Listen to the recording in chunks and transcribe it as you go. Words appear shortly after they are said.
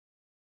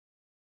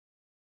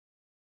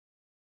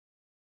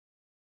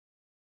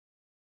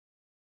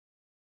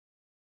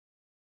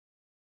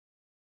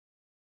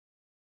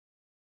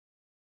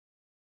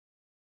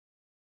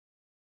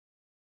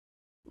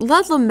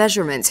Ludlum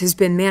Measurements has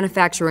been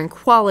manufacturing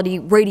quality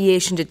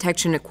radiation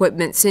detection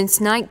equipment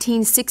since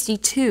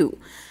 1962.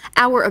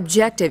 Our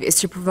objective is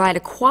to provide a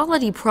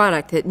quality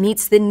product that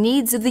meets the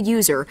needs of the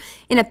user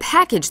in a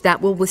package that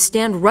will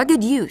withstand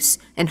rugged use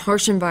in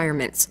harsh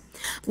environments.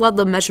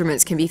 Ludlum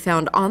Measurements can be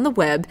found on the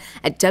web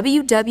at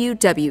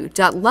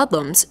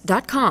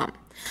www.ludlums.com.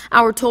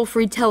 Our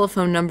toll-free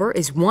telephone number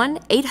is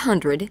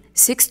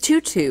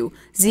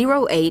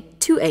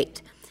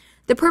 1-800-622-0828.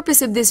 The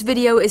purpose of this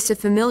video is to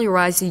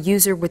familiarize the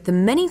user with the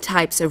many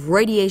types of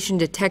radiation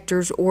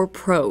detectors or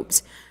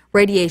probes.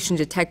 Radiation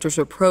detectors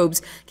or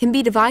probes can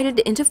be divided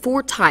into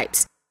 4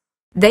 types.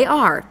 They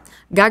are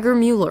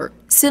Geiger-Mueller,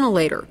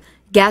 scintillator,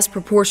 gas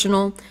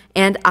proportional,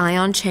 and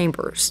ion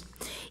chambers.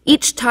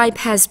 Each type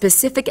has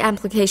specific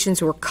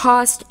applications where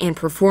cost and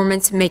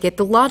performance make it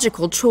the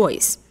logical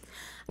choice.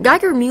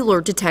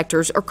 Geiger-Mueller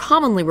detectors are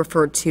commonly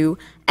referred to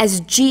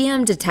as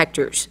GM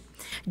detectors.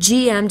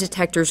 GM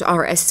detectors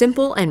are a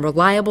simple and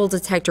reliable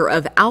detector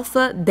of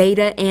alpha,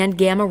 beta, and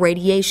gamma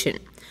radiation.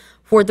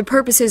 For the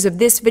purposes of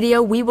this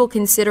video, we will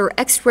consider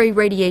X-ray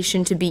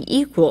radiation to be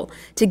equal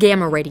to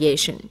gamma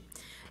radiation.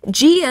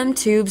 GM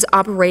tubes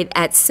operate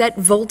at set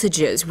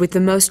voltages, with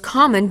the most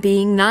common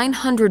being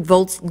 900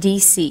 volts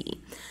DC.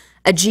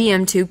 A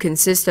GM tube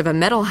consists of a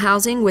metal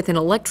housing with an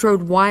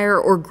electrode wire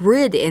or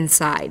grid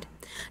inside.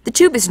 The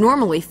tube is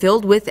normally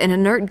filled with an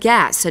inert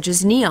gas, such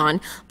as neon,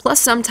 plus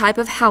some type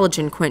of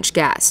halogen quench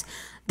gas.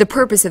 The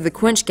purpose of the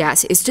quench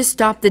gas is to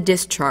stop the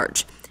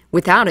discharge.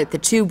 Without it, the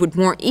tube would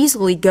more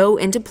easily go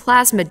into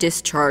plasma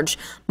discharge,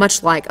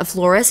 much like a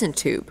fluorescent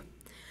tube.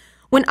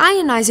 When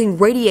ionizing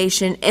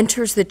radiation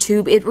enters the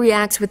tube, it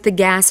reacts with the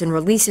gas and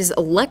releases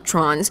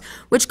electrons,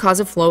 which cause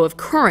a flow of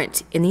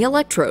current in the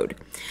electrode.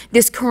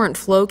 This current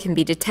flow can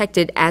be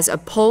detected as a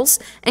pulse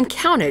and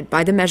counted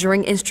by the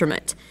measuring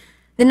instrument.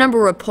 The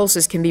number of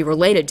pulses can be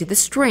related to the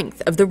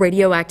strength of the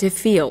radioactive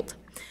field.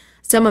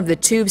 Some of the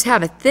tubes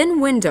have a thin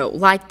window,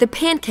 like the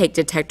pancake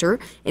detector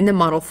in the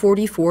Model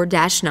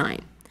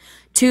 44-9.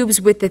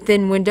 Tubes with the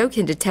thin window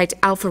can detect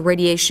alpha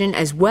radiation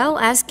as well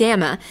as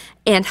gamma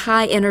and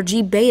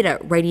high-energy beta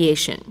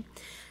radiation.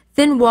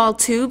 Thin-wall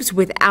tubes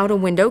without a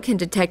window can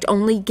detect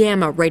only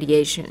gamma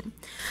radiation.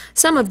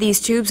 Some of these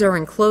tubes are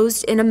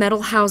enclosed in a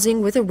metal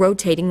housing with a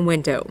rotating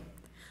window.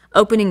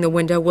 Opening the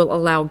window will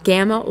allow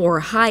gamma or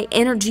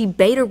high-energy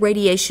beta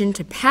radiation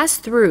to pass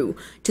through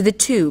to the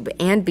tube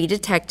and be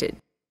detected.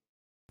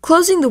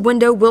 Closing the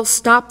window will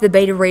stop the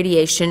beta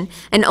radiation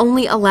and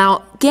only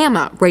allow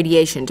gamma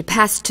radiation to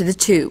pass to the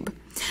tube.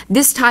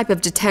 This type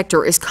of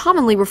detector is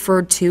commonly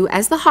referred to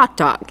as the hot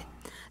dog.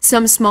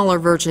 Some smaller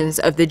versions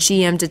of the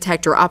GM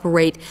detector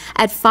operate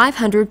at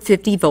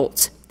 550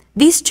 volts.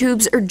 These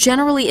tubes are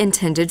generally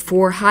intended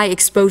for high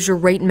exposure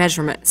rate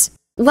measurements.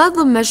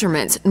 Ludlum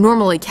Measurements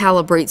normally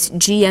calibrates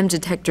GM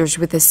detectors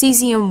with a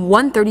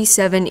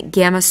cesium-137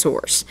 gamma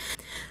source.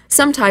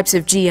 Some types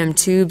of GM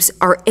tubes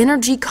are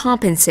energy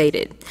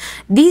compensated.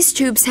 These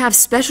tubes have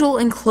special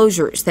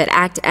enclosures that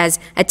act as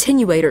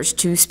attenuators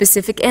to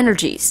specific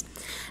energies.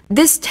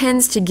 This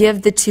tends to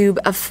give the tube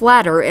a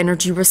flatter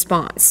energy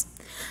response.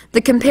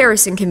 The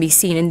comparison can be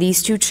seen in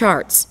these 2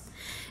 charts.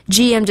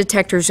 GM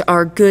detectors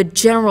are good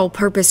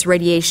general-purpose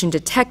radiation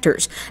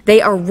detectors. They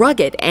are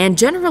rugged and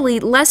generally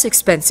less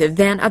expensive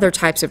than other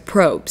types of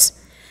probes.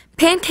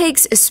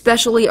 Pancakes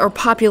especially are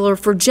popular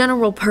for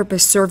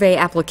general-purpose survey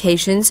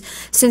applications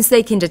since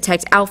they can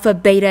detect alpha,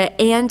 beta,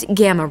 and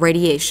gamma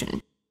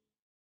radiation.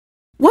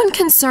 One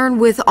concern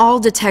with all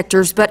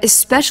detectors, but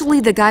especially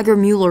the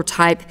Geiger-Mueller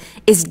type,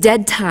 is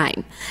dead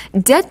time.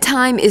 Dead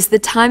time is the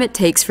time it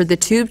takes for the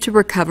tube to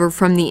recover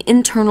from the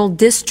internal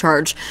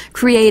discharge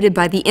created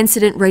by the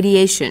incident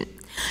radiation.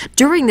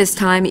 During this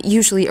time,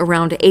 usually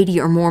around 80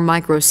 or more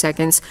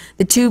microseconds,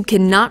 the tube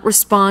cannot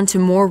respond to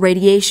more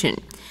radiation.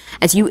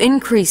 As you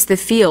increase the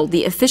field,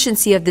 the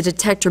efficiency of the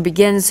detector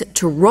begins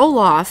to roll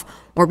off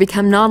or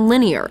become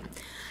nonlinear.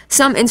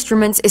 Some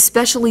instruments,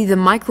 especially the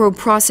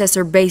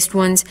microprocessor-based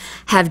ones,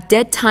 have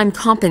dead time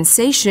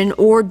compensation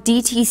or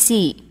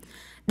DTC.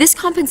 This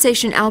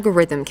compensation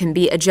algorithm can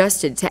be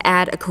adjusted to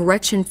add a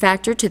correction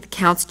factor to the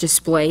counts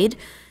displayed.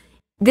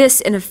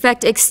 This, in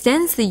effect,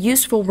 extends the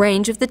useful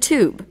range of the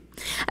tube.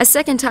 A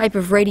second type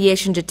of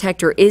radiation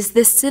detector is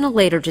the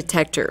scintillator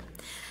detector.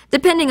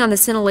 Depending on the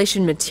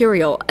scintillation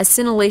material, a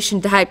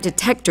scintillation-type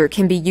detector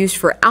can be used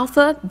for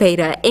alpha,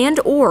 beta,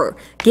 and/or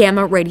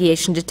gamma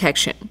radiation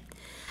detection.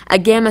 A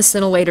gamma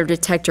scintillator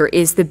detector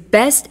is the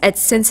best at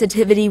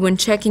sensitivity when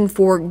checking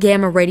for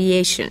gamma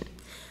radiation.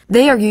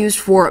 They are used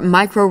for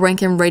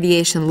micro-Rankine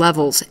radiation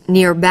levels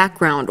near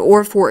background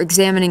or for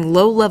examining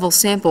low-level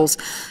samples,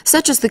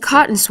 such as the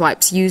cotton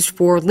swipes used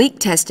for leak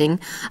testing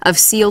of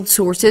sealed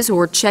sources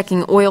or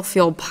checking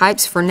oil-filled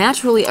pipes for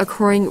naturally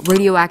occurring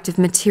radioactive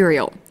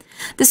material.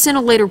 The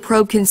scintillator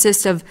probe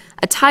consists of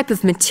a type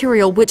of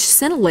material which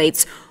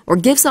scintillates or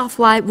gives off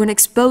light when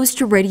exposed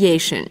to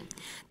radiation.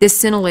 This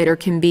scintillator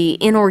can be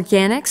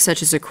inorganic,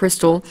 such as a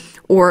crystal,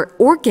 or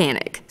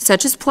organic,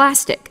 such as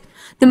plastic.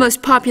 The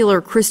most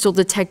popular crystal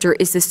detector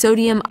is the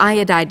sodium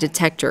iodide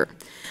detector.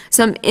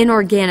 Some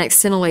inorganic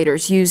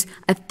scintillators use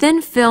a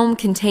thin film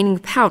containing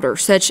powder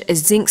such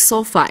as zinc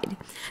sulfide.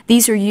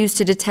 These are used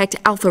to detect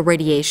alpha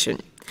radiation.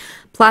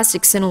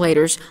 Plastic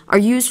scintillators are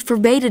used for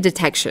beta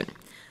detection.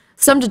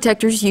 Some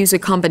detectors use a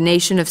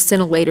combination of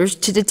scintillators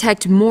to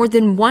detect more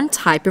than one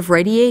type of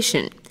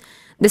radiation.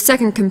 The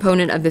second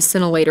component of the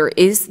scintillator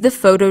is the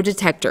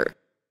photodetector.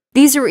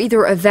 These are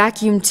either a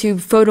vacuum tube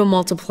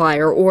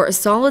photomultiplier or a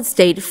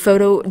solid-state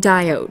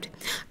photodiode.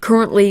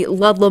 Currently,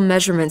 Ludlum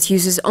Measurements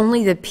uses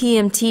only the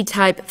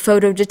PMT-type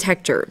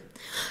photodetector.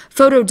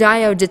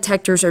 Photodiode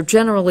detectors are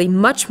generally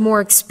much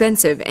more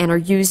expensive and are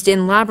used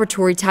in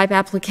laboratory-type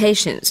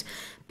applications.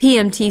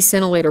 PMT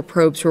scintillator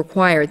probes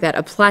require that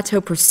a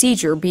plateau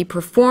procedure be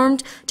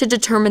performed to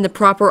determine the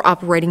proper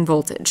operating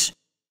voltage.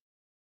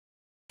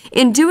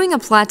 In doing a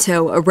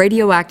plateau, a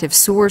radioactive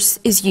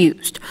source is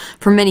used.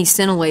 For many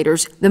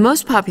scintillators, the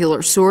most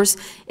popular source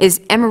is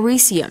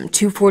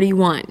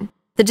americium-241.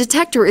 The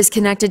detector is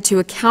connected to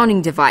a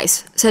counting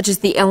device, such as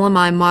the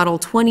LMI Model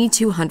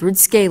 2200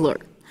 scaler.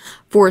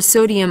 For a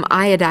sodium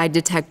iodide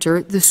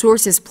detector, the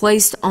source is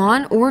placed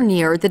on or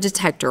near the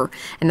detector,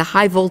 and the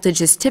high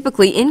voltage is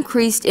typically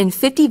increased in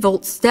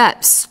 50-volt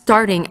steps,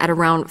 starting at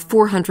around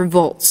 400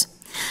 volts.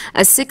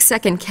 A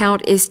 6-second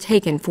count is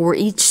taken for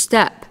each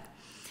step.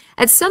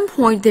 At some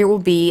point, there will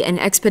be an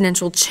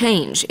exponential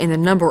change in the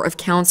number of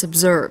counts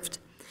observed.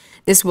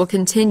 This will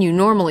continue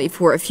normally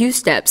for a few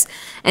steps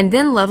and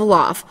then level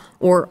off,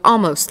 or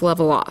almost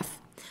level off.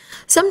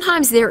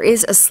 Sometimes there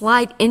is a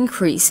slight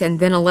increase and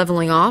then a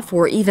leveling off,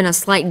 or even a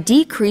slight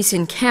decrease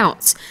in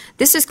counts.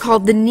 This is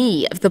called the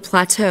knee of the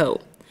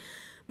plateau.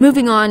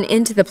 Moving on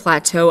into the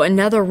plateau,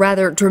 another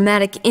rather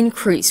dramatic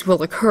increase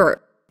will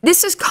occur.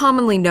 This is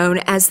commonly known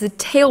as the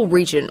tail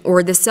region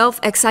or the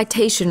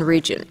self-excitation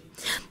region.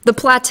 The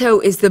plateau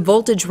is the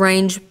voltage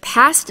range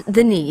past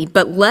the knee,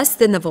 but less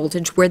than the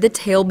voltage where the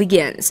tail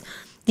begins.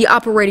 The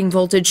operating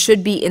voltage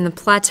should be in the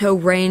plateau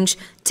range,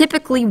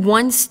 typically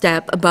one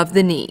step above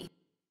the knee.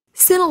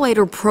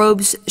 Scintillator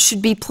probes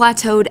should be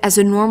plateaued as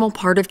a normal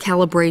part of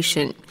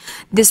calibration.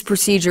 This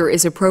procedure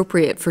is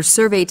appropriate for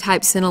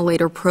survey-type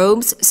scintillator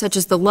probes, such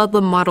as the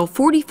Ludlum Model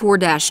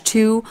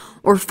 44-2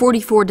 or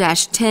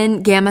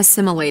 44-10 gamma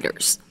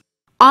simulators.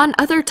 On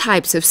other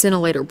types of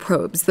scintillator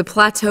probes, the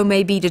plateau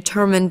may be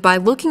determined by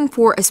looking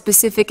for a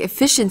specific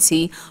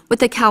efficiency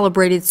with a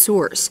calibrated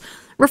source.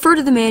 Refer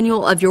to the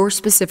manual of your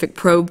specific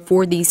probe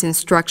for these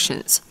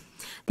instructions.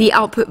 The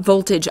output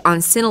voltage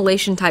on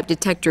scintillation-type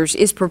detectors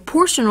is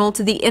proportional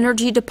to the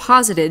energy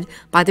deposited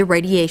by the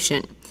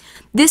radiation.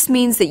 This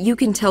means that you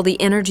can tell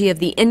the energy of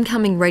the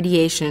incoming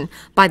radiation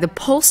by the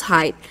pulse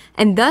height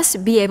and thus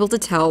be able to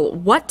tell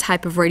what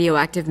type of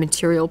radioactive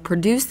material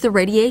produced the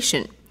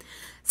radiation.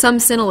 Some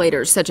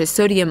scintillators, such as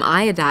sodium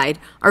iodide,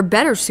 are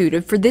better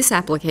suited for this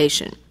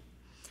application.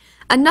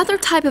 Another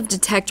type of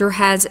detector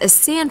has a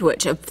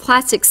sandwich of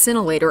plastic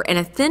scintillator and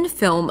a thin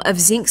film of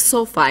zinc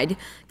sulfide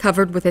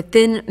covered with a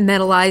thin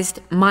metallized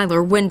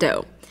mylar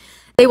window.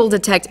 They will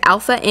detect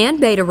alpha and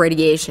beta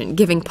radiation,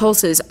 giving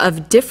pulses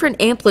of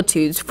different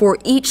amplitudes for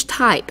each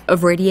type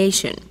of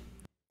radiation.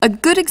 A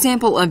good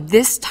example of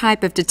this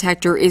type of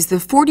detector is the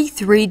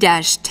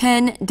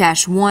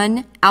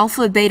 43-10-1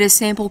 alpha-beta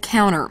sample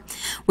counter,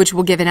 which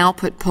will give an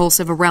output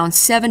pulse of around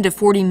 7 to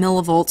 40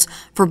 millivolts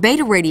for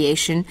beta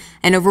radiation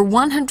and over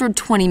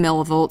 120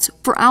 millivolts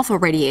for alpha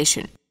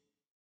radiation.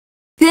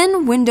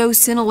 Thin window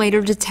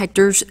scintillator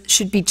detectors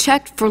should be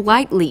checked for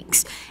light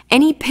leaks.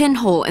 Any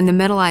pinhole in the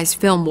metallized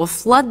film will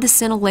flood the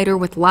scintillator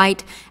with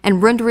light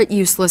and render it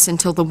useless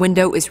until the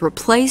window is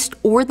replaced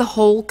or the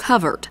hole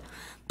covered.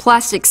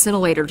 Plastic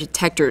scintillator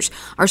detectors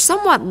are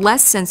somewhat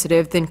less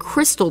sensitive than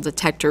crystal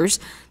detectors.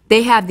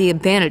 They have the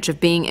advantage of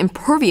being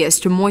impervious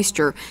to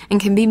moisture and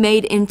can be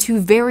made into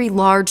very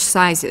large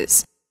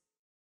sizes.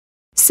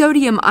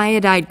 Sodium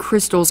iodide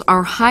crystals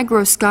are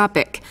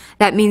hygroscopic.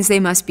 That means they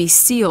must be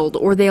sealed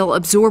or they'll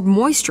absorb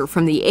moisture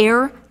from the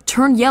air,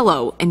 turn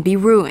yellow, and be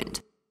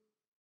ruined.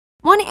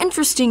 One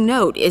interesting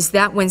note is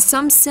that when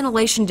some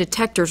scintillation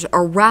detectors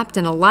are wrapped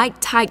in a light,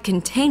 tight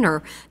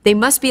container, they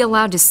must be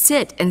allowed to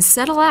sit and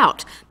settle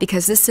out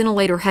because the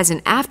scintillator has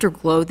an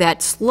afterglow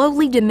that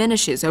slowly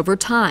diminishes over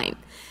time.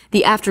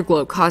 The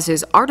afterglow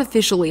causes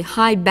artificially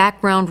high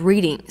background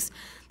readings.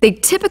 They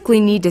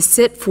typically need to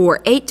sit for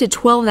 8 to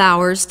 12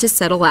 hours to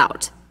settle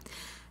out.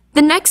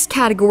 The next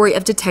category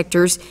of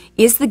detectors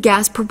is the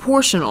gas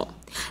proportional.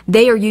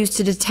 They are used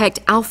to detect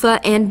alpha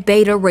and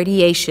beta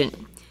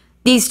radiation.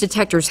 These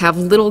detectors have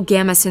little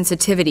gamma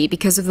sensitivity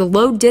because of the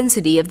low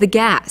density of the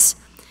gas.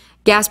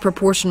 Gas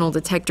proportional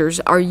detectors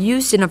are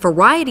used in a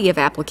variety of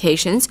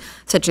applications,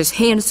 such as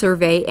hand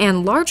survey,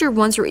 and larger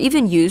ones are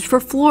even used for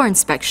floor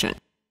inspection.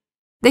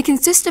 They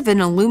consist of an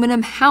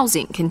aluminum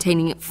housing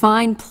containing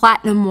fine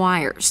platinum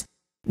wires.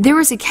 There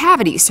is a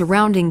cavity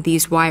surrounding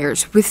these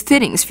wires with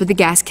fittings for the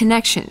gas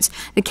connections.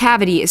 The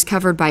cavity is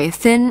covered by a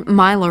thin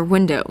mylar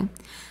window.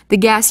 The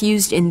gas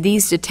used in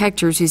these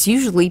detectors is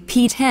usually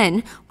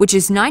P10, which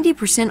is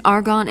 90%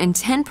 argon and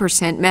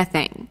 10%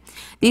 methane.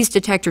 These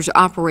detectors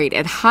operate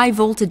at high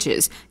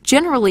voltages,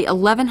 generally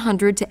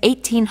 1100 to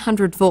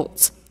 1800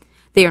 volts.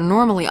 They are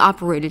normally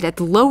operated at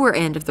the lower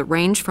end of the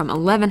range from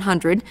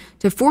 1100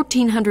 to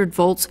 1400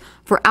 volts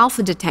for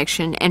alpha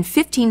detection and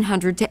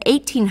 1500 to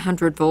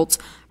 1800 volts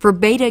for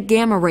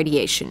beta-gamma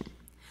radiation.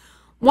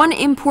 One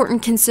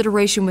important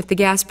consideration with the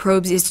gas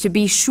probes is to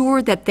be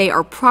sure that they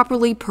are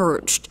properly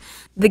purged.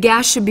 The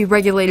gas should be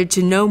regulated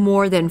to no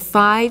more than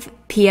 5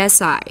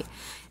 psi.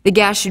 The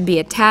gas should be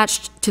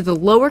attached to the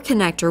lower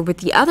connector with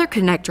the other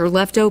connector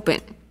left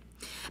open.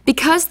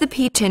 Because the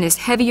P10 is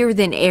heavier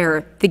than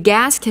air, the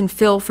gas can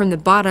fill from the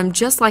bottom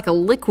just like a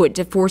liquid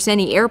to force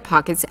any air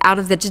pockets out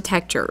of the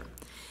detector.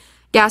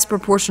 Gas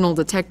proportional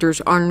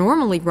detectors are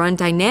normally run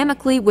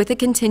dynamically with a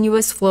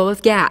continuous flow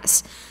of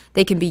gas.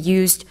 They can be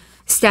used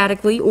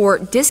statically or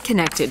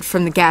disconnected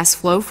from the gas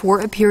flow for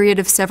a period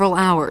of several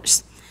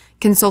hours.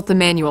 Consult the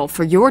manual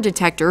for your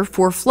detector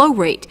for flow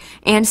rate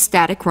and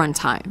static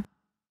runtime.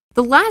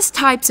 The last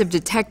types of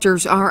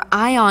detectors are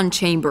ion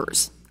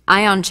chambers.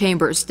 Ion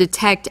chambers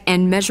detect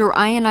and measure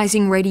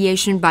ionizing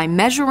radiation by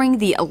measuring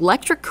the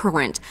electric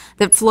current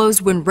that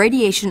flows when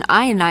radiation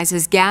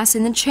ionizes gas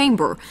in the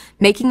chamber,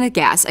 making the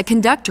gas a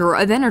conductor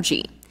of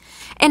energy.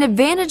 An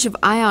advantage of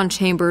ion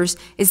chambers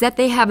is that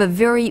they have a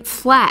very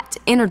flat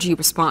energy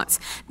response.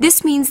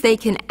 This means they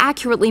can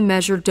accurately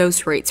measure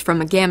dose rates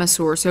from a gamma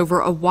source over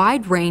a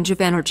wide range of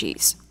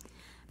energies.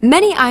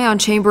 Many ion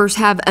chambers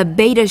have a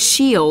beta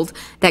shield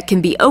that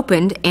can be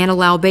opened and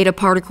allow beta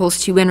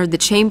particles to enter the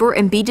chamber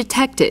and be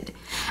detected.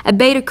 A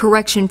beta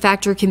correction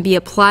factor can be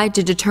applied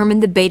to determine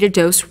the beta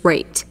dose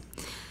rate.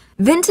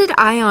 Vented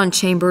ion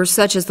chambers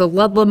such as the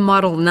Ludlum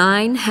Model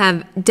 9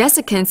 have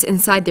desiccants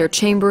inside their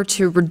chamber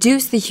to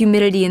reduce the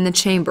humidity in the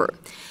chamber.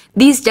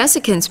 These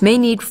desiccants may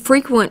need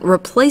frequent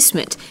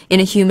replacement in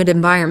a humid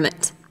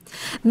environment.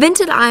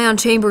 Vented ion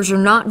chambers are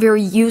not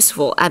very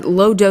useful at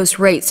low dose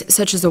rates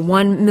such as a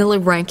 1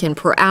 millirankin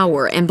per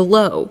hour and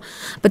below,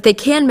 but they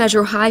can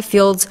measure high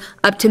fields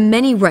up to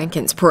many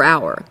rankins per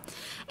hour.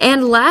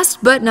 And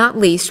last but not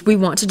least, we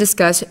want to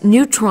discuss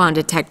neutron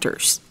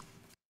detectors.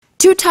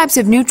 Two types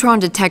of neutron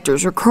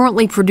detectors are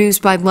currently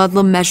produced by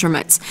Ludlum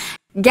Measurements.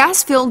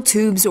 Gas-filled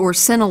tubes or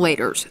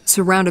scintillators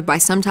surrounded by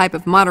some type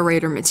of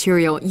moderator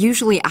material,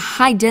 usually a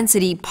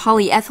high-density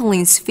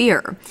polyethylene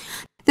sphere.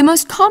 The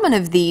most common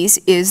of these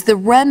is the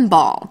REM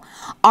ball.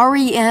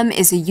 REM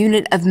is a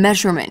unit of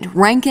measurement,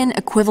 Rankine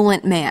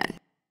equivalent man.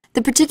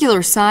 The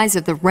particular size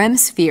of the REM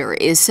sphere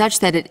is such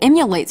that it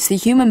emulates the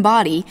human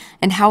body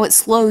and how it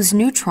slows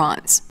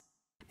neutrons.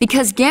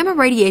 Because gamma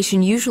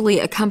radiation usually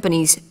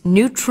accompanies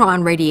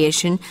neutron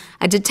radiation,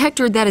 a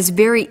detector that is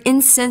very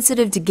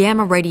insensitive to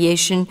gamma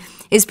radiation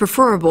is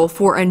preferable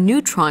for a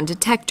neutron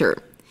detector.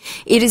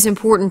 It is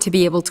important to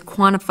be able to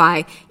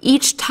quantify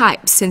each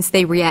type since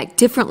they react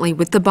differently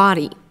with the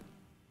body.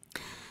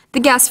 The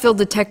gas-filled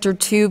detector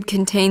tube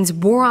contains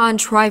boron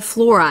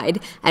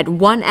trifluoride at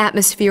 1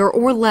 atmosphere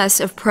or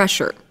less of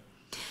pressure.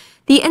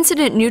 The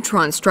incident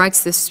neutron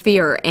strikes the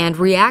sphere and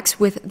reacts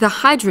with the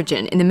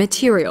hydrogen in the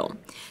material.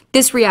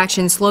 This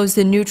reaction slows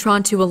the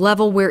neutron to a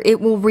level where it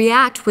will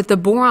react with the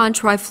boron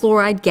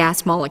trifluoride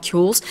gas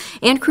molecules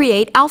and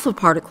create alpha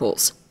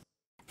particles.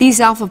 These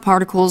alpha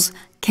particles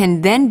can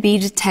then be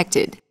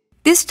detected.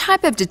 This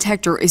type of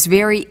detector is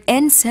very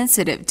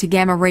insensitive to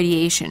gamma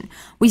radiation.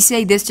 We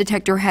say this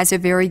detector has a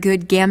very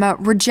good gamma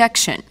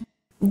rejection.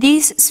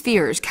 These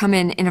spheres come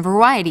in a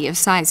variety of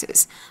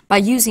sizes. By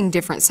using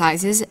different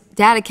sizes,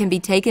 data can be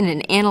taken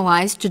and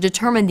analyzed to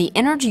determine the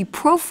energy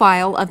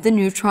profile of the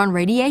neutron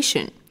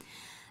radiation.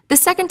 The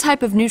second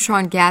type of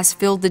neutron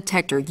gas-filled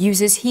detector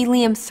uses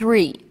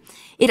helium-3.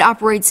 It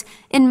operates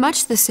in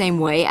much the same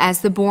way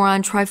as the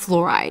boron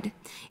trifluoride.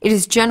 It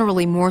is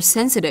generally more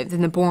sensitive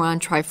than the boron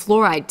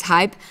trifluoride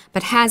type,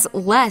 but has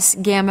less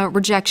gamma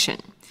rejection.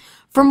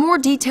 For more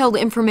detailed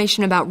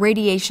information about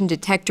radiation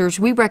detectors,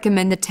 we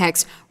recommend the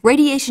text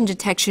Radiation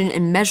Detection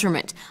and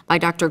Measurement by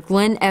Dr.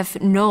 Glenn F.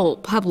 Knoll,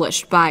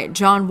 published by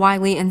John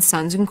Wiley &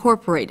 Sons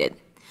Incorporated.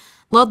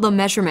 Ludlum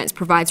Measurements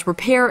provides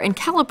repair and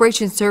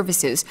calibration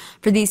services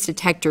for these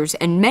detectors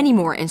and many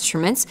more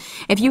instruments.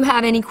 If you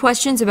have any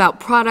questions about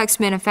products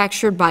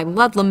manufactured by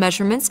Ludlum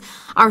Measurements,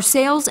 our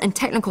sales and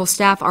technical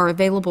staff are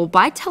available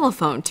by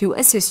telephone to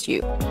assist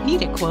you.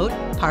 Need a quote,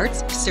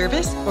 parts,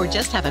 service, or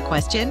just have a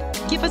question?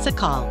 Give us a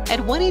call at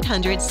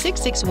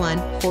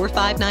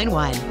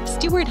 1-800-661-4591.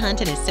 Stewart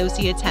Hunt &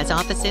 Associates has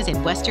offices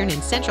in Western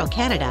and Central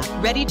Canada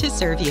ready to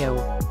serve you.